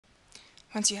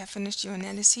Once you have finished your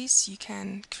analyses, you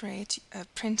can create a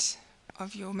print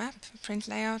of your map, a print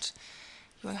layout.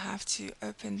 You will have to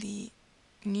open the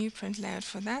new print layout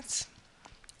for that.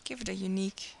 Give it a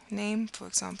unique name, for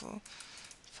example,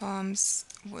 farms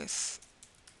with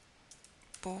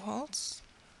boreholes.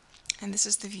 And this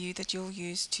is the view that you'll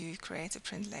use to create a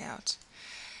print layout.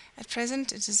 At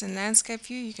present, it is in landscape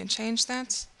view. You can change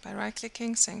that by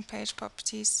right-clicking, saying Page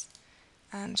Properties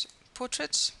and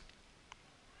Portrait.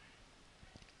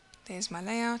 There's my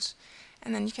layout.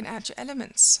 And then you can add your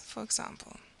elements, for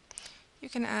example. You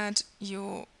can add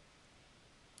your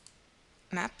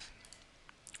map,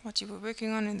 what you were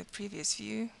working on in the previous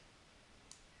view.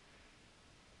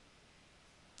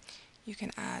 You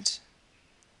can add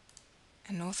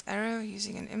a north arrow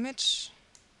using an image.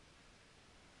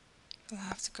 You'll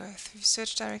have to go through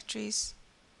search directories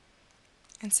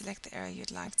and select the area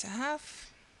you'd like to have.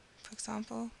 For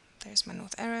example, there's my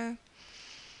north arrow.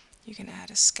 You can add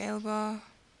a scale bar,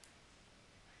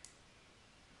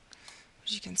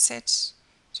 which you can set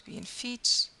to be in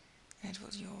feet, and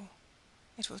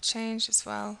it will change as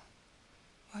well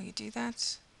while you do that.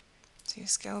 So your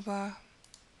scale bar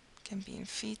can be in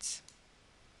feet.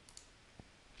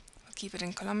 I'll keep it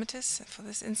in kilometers. For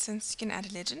this instance, you can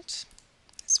add a legend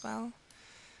as well.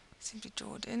 Simply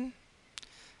draw it in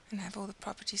and have all the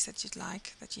properties that you'd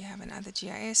like that you have in other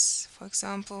GIS. For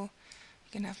example,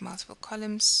 you can have multiple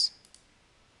columns.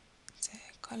 Say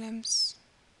columns,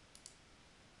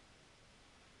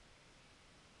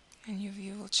 and your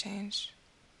view will change.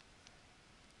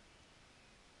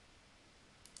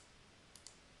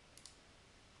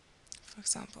 For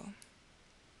example,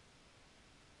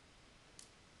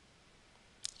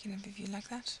 you can have a view like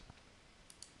that.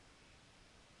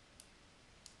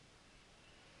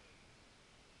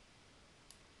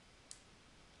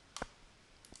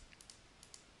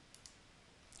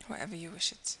 However you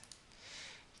wish it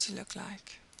to look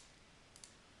like.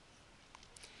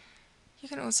 You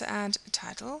can also add a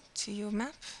title to your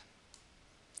map.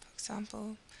 For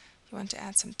example, you want to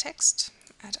add some text,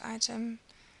 add item,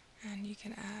 and you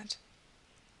can add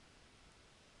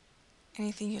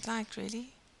anything you'd like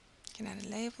really. You can add a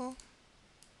label.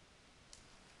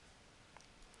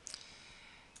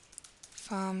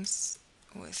 Farms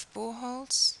with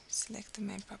boreholes, select the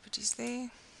main properties there.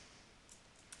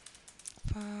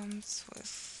 Farms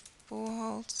with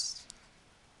boreholes.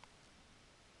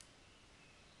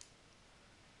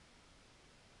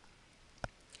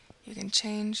 You can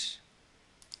change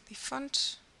the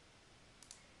font,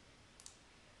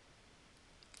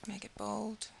 make it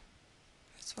bold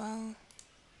as well.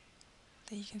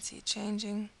 There you can see it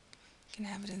changing. You can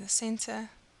have it in the center,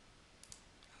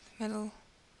 of the middle,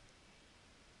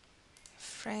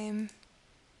 frame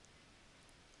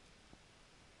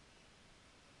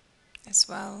as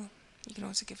well. You can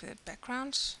also give it a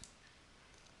background,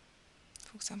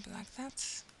 for example like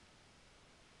that.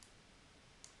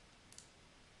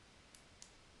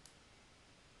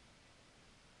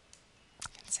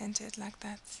 You can center it like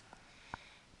that.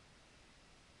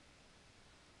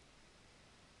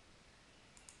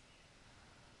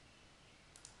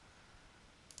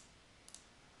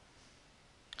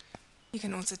 You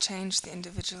can also change the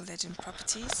individual legend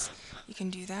properties. You can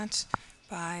do that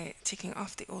by ticking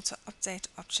off the Auto Update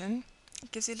option.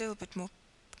 It gives you a little bit more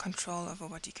control over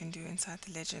what you can do inside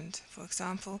the legend. For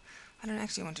example, I don't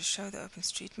actually want to show the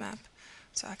OpenStreetMap,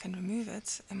 so I can remove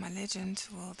it, and my legend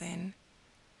will then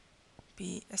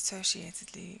be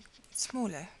associatedly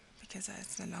smaller because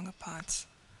it's no longer part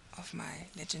of my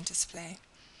legend display.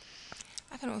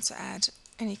 I can also add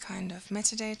any kind of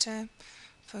metadata.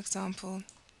 For example,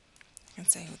 I can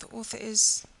say who the author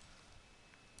is,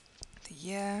 the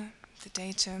year, the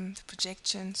datum, the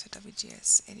projection, so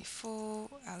WGS 84,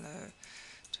 LO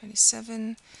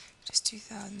 27, which is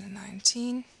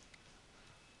 2019.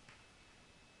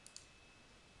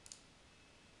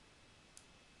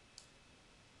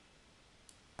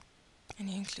 And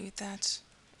you include that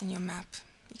in your map.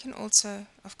 You can also,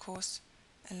 of course,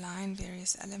 align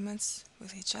various elements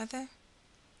with each other.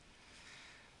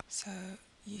 So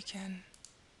you can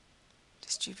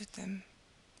distribute them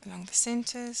along the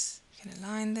centers, you can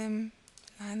align them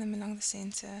along the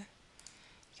center,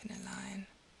 you can align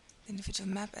the individual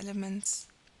map elements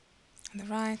on the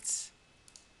right,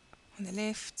 on the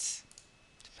left,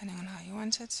 depending on how you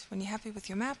want it. When you're happy with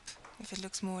your map, if it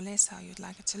looks more or less how you'd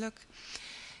like it to look,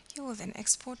 you will then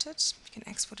export it. You can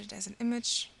export it as an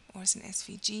image or as an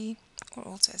SVG or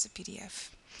also as a PDF.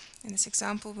 In this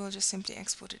example, we'll just simply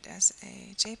export it as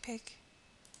a JPEG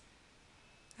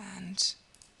and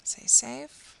say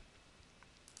save.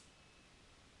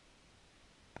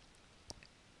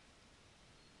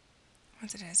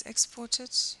 Once it has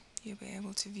exported, you'll be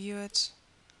able to view it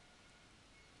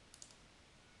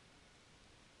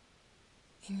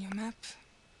in your map,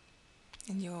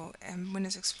 in your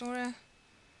Windows Explorer,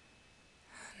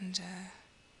 and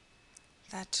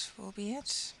that will be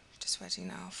it. Just waiting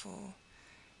now for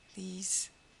the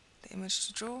image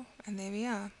to draw, and there we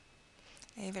are,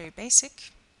 a very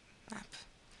basic map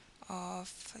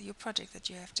of your project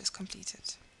that you have just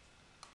completed.